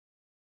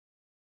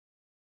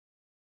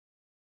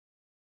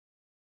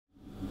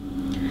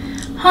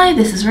Hi,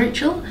 this is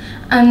Rachel,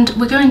 and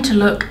we're going to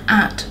look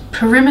at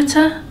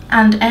perimeter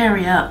and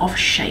area of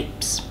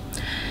shapes.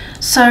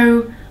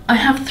 So I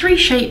have three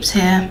shapes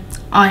here.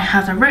 I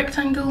have a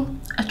rectangle,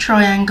 a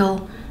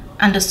triangle,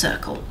 and a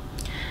circle.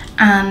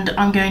 And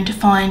I'm going to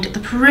find the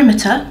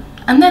perimeter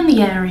and then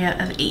the area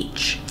of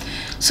each.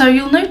 So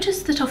you'll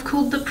notice that I've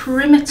called the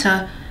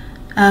perimeter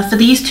for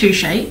these two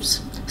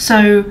shapes.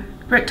 So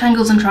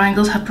rectangles and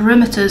triangles have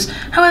perimeters,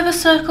 however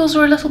circles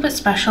are a little bit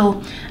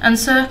special, and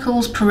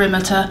circles'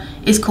 perimeter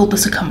is called the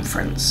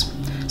circumference.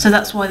 So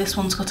that's why this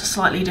one's got a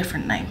slightly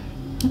different name,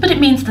 but it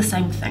means the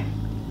same thing.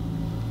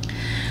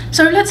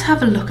 So let's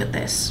have a look at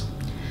this.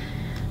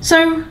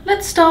 So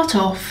let's start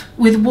off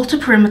with what a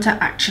perimeter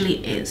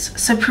actually is.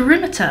 So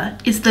perimeter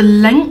is the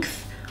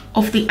length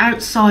of the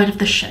outside of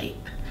the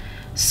shape.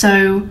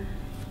 So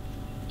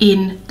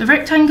in the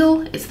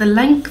rectangle, it's the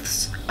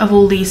lengths of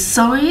all these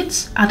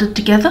sides added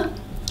together.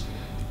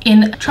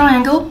 In a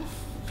triangle,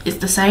 it's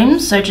the same,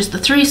 so just the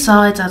three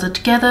sides added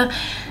together.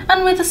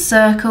 And with a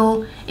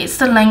circle, it's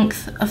the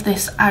length of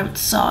this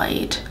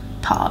outside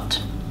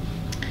part.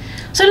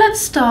 So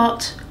let's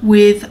start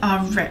with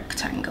our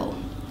rectangle.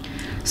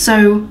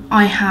 So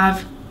I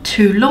have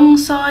two long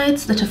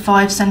sides that are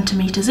 5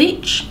 centimeters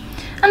each,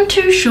 and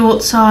two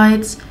short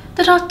sides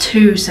that are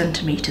 2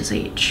 centimeters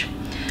each.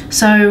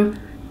 So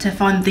to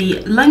find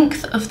the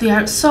length of the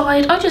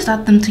outside, I just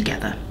add them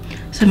together.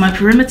 So my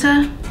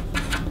perimeter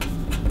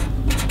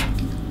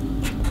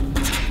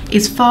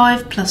is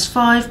 5 plus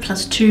 5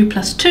 plus 2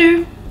 plus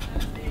 2,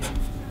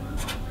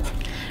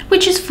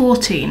 which is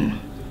 14.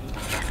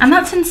 And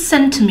that's in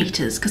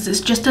centimeters because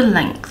it's just a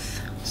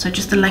length. So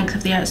just the length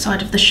of the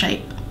outside of the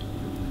shape.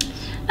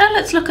 Now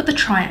let's look at the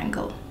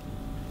triangle.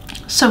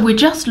 So we're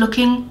just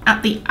looking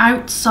at the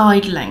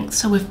outside length.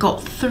 So we've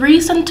got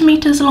 3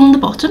 centimeters along the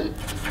bottom.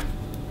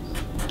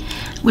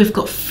 We've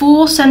got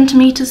 4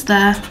 centimeters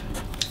there,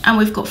 and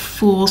we've got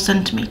 4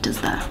 centimeters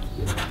there.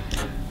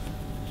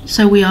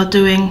 So we are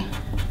doing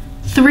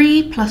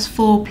 3 plus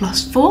 4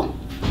 plus 4.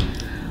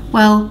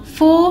 Well,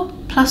 4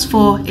 plus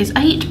 4 is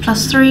 8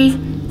 plus 3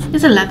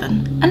 is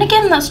 11. And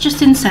again, that's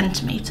just in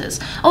centimeters.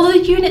 Although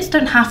the units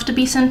don't have to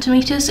be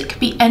centimeters, it could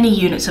be any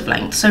units of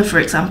length. So for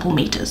example,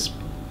 meters.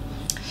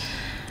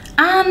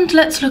 And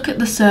let's look at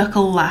the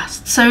circle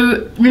last.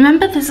 So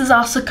remember, this is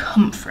our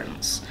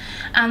circumference.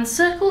 And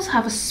circles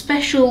have a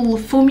special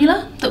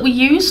formula that we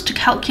use to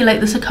calculate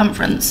the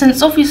circumference,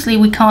 since obviously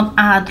we can't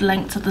add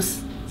length to the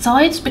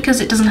sides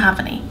because it doesn't have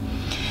any.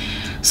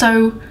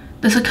 So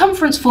the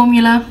circumference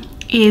formula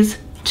is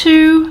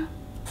 2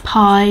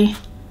 pi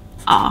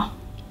r.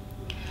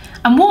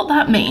 And what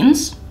that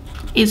means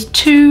is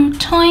 2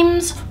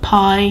 times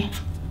pi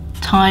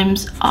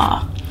times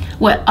r,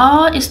 where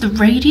r is the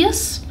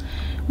radius,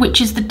 which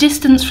is the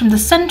distance from the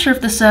centre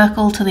of the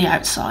circle to the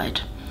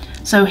outside.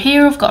 So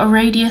here I've got a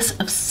radius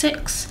of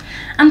 6,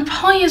 and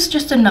pi is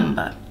just a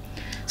number.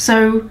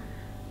 So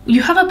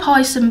you have a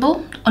pi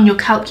symbol on your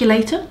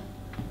calculator,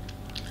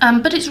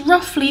 but it's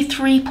roughly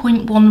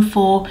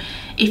 3.14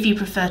 if you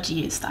prefer to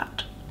use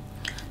that.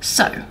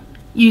 So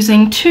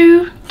using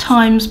 2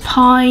 times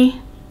pi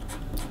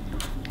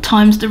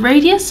times the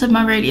radius, so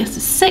my radius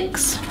is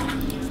 6,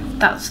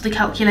 that's the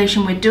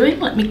calculation we're doing.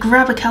 Let me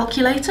grab a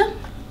calculator.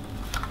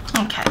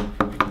 Okay,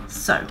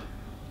 so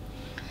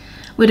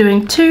we're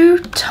doing 2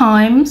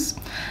 times,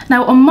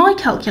 now on my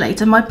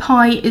calculator, my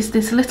pi is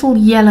this little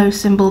yellow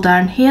symbol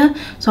down here,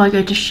 so I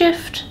go to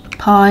shift,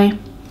 pi,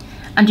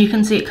 and you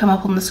can see it come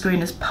up on the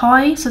screen as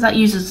pi, so that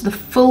uses the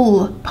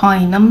full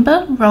pi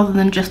number rather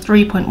than just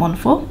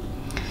 3.14,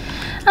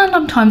 and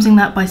I'm timesing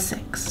that by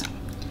 6,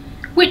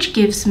 which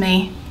gives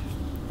me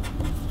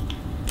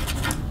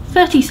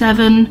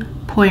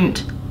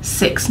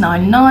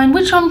 37.699,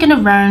 which I'm going to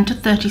round to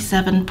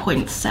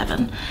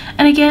 37.7,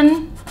 and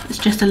again, it's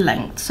just a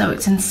length, so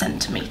it's in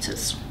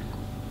centimeters.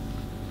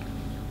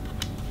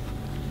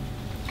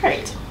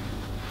 Great.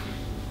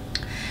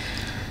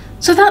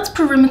 So that's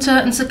perimeter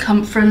and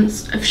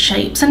circumference of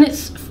shapes, and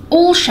it's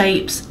all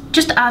shapes,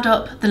 just add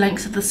up the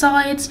lengths of the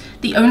sides.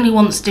 The only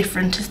one that's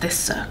different is this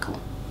circle.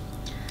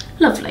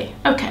 Lovely,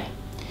 okay.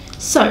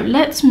 So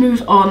let's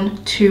move on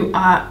to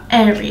our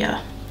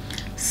area.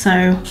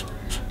 So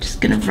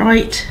just gonna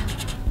write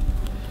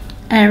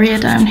area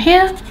down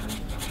here.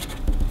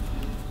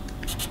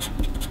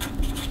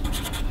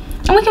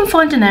 And we can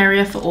find an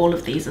area for all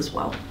of these as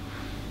well.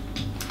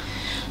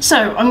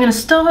 So I'm going to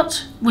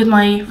start with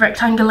my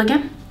rectangle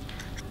again.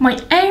 My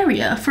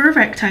area for a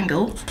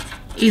rectangle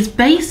is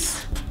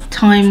base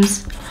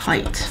times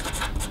height.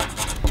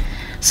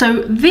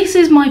 So this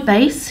is my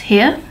base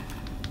here.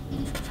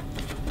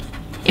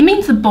 It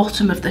means the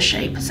bottom of the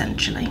shape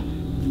essentially.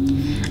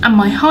 And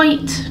my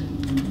height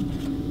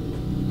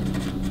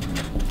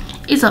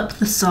is up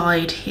the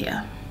side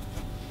here.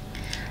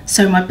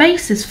 So my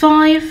base is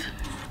 5.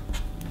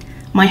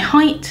 My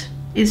height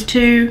is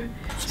 2,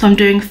 so I'm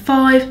doing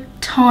 5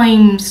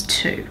 times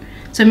 2.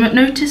 So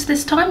notice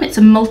this time it's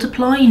a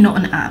multiply, not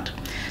an add.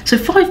 So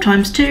 5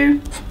 times 2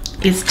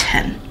 is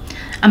 10.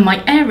 And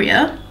my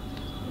area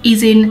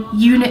is in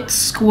units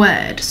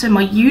squared. So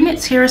my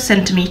units here are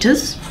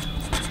centimetres,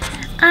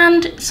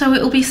 and so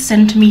it will be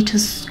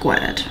centimetres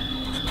squared.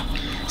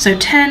 So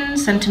 10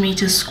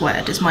 centimetres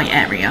squared is my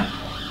area.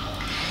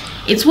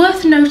 It's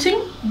worth noting,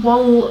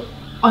 while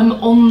I'm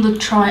on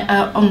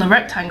the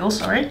rectangle,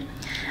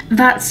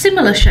 that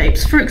similar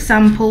shapes, for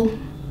example,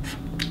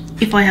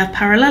 if I have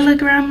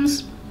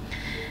parallelograms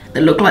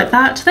that look like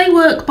that, they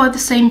work by the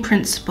same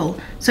principle.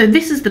 So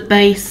this is the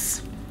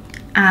base,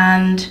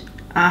 and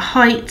our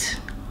height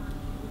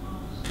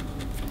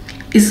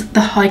is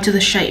the height of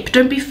the shape.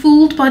 Don't be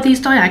fooled by these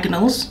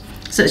diagonals,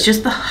 so it's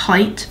just the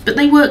height, but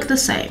they work the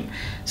same.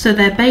 So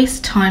they're base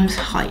times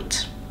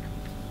height.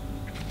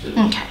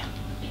 Okay,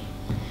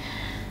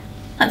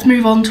 let's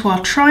move on to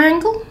our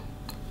triangle.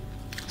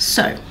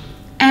 So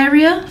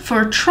area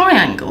for a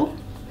triangle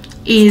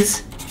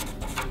is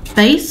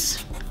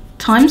base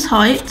times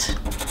height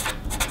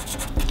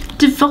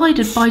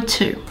divided by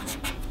 2.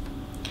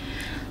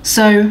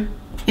 So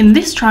in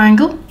this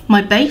triangle,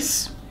 my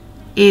base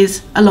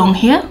is along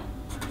here,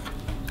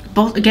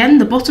 again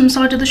the bottom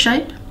side of the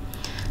shape,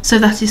 so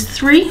that is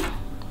 3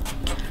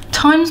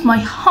 times my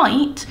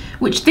height,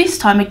 which this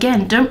time,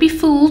 again, don't be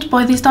fooled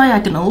by these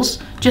diagonals,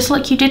 just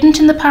like you didn't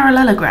in the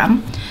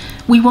parallelogram.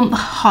 We want the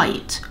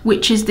height,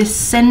 which is this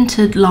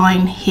centered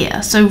line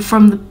here, so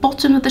from the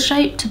bottom of the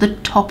shape to the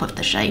top of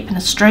the shape in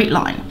a straight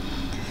line,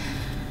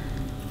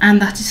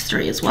 and that is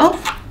 3 as well.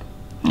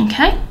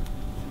 Okay,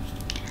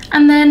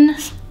 and then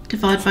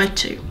divide by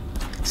 2.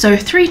 So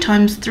 3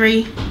 times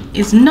 3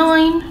 is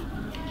 9,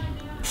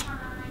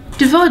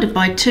 divided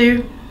by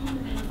 2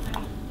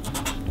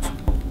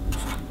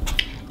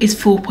 is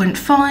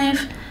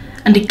 4.5,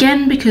 and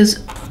again,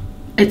 because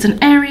it's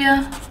an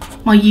area,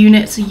 my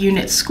units are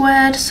units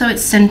squared, so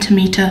it's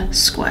centimetre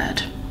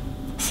squared.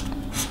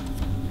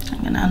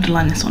 I'm going to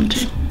underline this one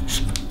too.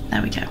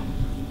 There we go.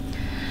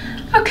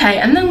 Okay,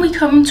 and then we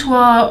come to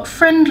our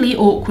friendly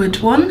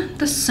awkward one,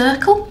 the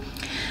circle.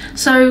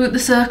 So the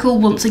circle,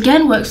 once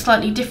again, works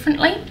slightly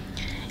differently.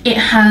 It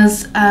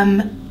has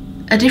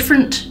a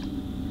different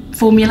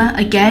formula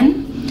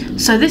again.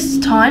 So this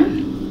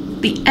time,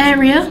 the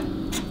area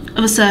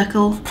of a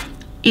circle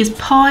is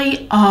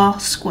pi r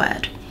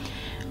squared,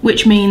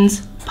 which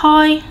means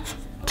pi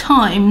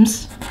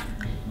times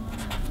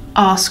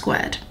r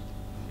squared.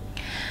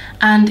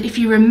 And if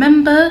you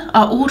remember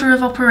our order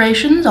of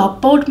operations, our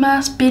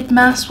BODMAS,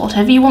 BIDMAS,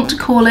 whatever you want to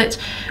call it,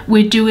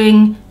 we're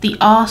doing the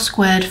r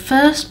squared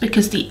first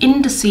because the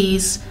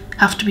indices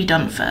have to be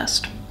done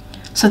first.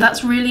 So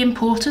that's really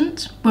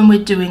important when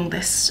we're doing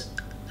this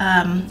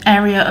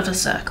area of a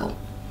circle.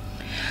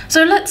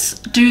 So let's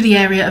do the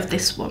area of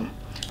this one.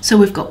 So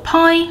we've got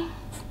pi,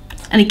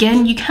 and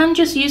again, you can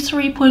just use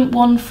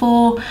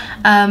 3.14,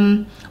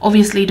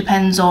 obviously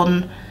depends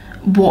on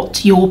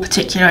what your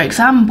particular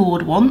exam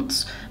board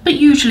wants, but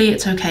usually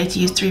it's okay to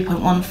use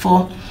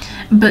 3.14,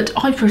 but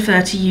I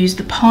prefer to use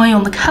the pi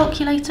on the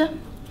calculator.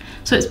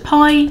 So it's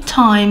pi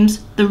times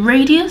the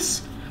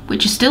radius,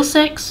 which is still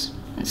 6,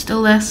 it's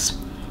still this,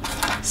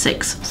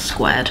 6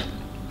 squared.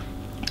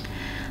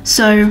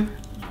 So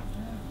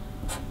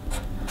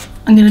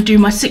I'm going to do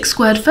my 6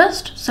 squared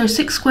first, so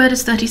 6 squared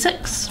is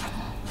 36.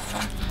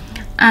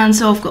 And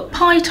so I've got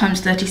pi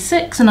times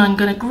 36, and I'm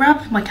going to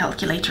grab my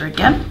calculator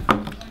again.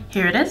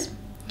 Here it is.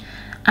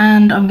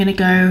 And I'm going to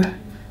go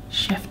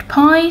shift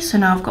pi, so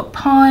now I've got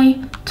pi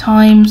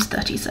times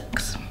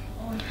 36.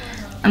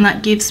 And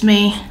that gives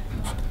me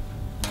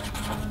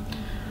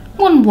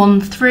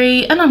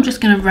 113, and I'm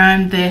just going to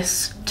round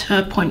this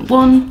to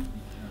 0.1.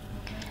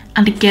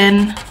 And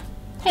again,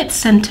 it's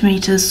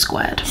centimetres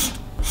squared.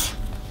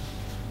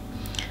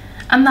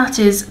 And that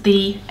is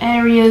the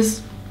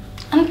areas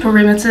and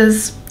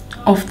perimeters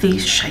of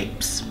these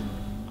shapes.